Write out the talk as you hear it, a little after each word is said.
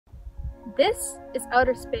This is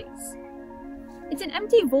outer space. It's an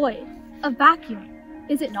empty void, a vacuum,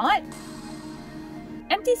 is it not?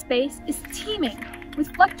 Empty space is teeming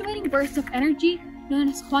with fluctuating bursts of energy known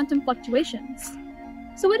as quantum fluctuations.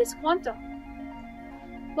 So what is quantum?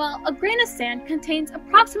 Well, a grain of sand contains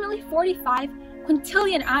approximately 45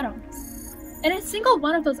 quintillion atoms. In a single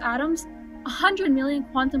one of those atoms, 100 million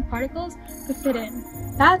quantum particles could fit in.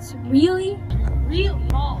 That's really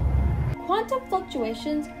small. Quantum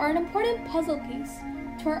fluctuations are an important puzzle piece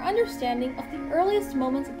to our understanding of the earliest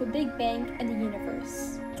moments of the Big Bang and the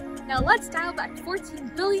universe. Now let's dial back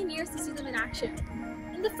 14 billion years to see them in action.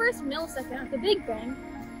 In the first millisecond of the Big Bang,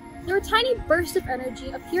 there were tiny bursts of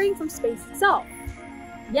energy appearing from space itself.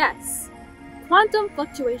 Yes, quantum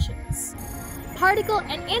fluctuations. Particle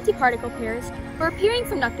and antiparticle pairs were appearing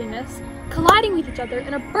from nothingness, colliding with each other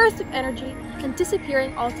in a burst of energy and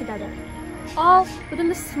disappearing altogether, all within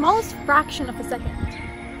the smallest fraction of a second.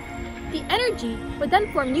 The energy would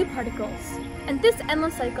then form new particles, and this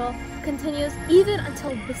endless cycle continues even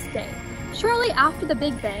until this day. Shortly after the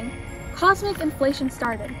Big Bang, cosmic inflation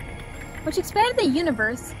started, which expanded the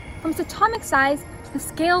universe from its atomic size to the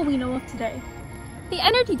scale we know of today. The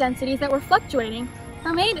energy densities that were fluctuating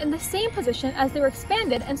remained in the same position as they were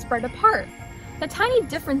expanded and spread apart. The tiny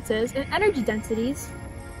differences in energy densities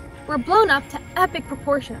were blown up to epic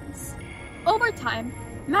proportions. Over time,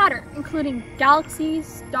 matter, including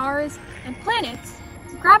galaxies, stars, and planets,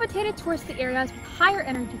 gravitated towards the areas with higher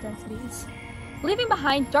energy densities, leaving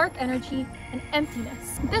behind dark energy and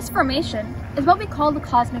emptiness. This formation is what we call the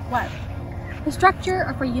cosmic web, the structure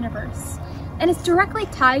of our universe, and is directly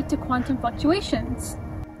tied to quantum fluctuations.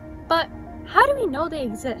 But how do we know they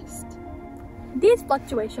exist? These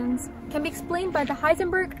fluctuations can be explained by the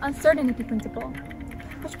Heisenberg uncertainty principle,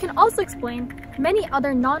 which can also explain many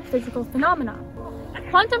other non-physical phenomena.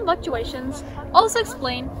 Quantum fluctuations also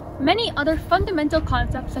explain many other fundamental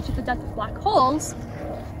concepts such as the death of black holes,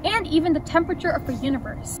 and even the temperature of the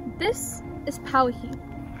universe. This is Pauhi,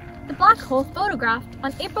 the black hole photographed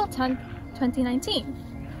on April 10, 2019.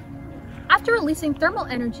 After releasing thermal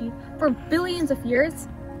energy for billions of years,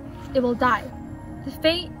 it will die, the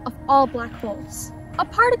fate of all black holes. A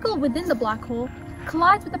particle within the black hole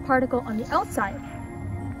collides with a particle on the outside,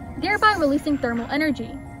 thereby releasing thermal energy.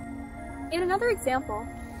 In another example,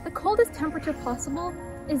 the coldest temperature possible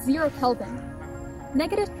is 0 Kelvin,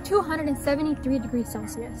 negative 273 degrees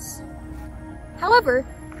Celsius. However,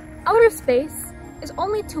 outer space is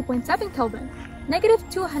only 2.7 Kelvin, negative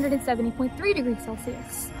 270.3 degrees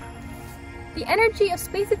Celsius. The energy of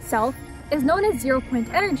space itself is known as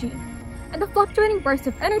zero-point energy, and the fluctuating bursts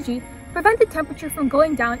of energy prevent the temperature from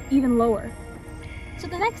going down even lower. So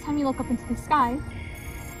the next time you look up into the sky,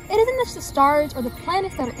 it isn't just the stars or the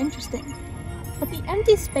planets that are interesting, but the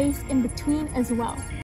empty space in between as well.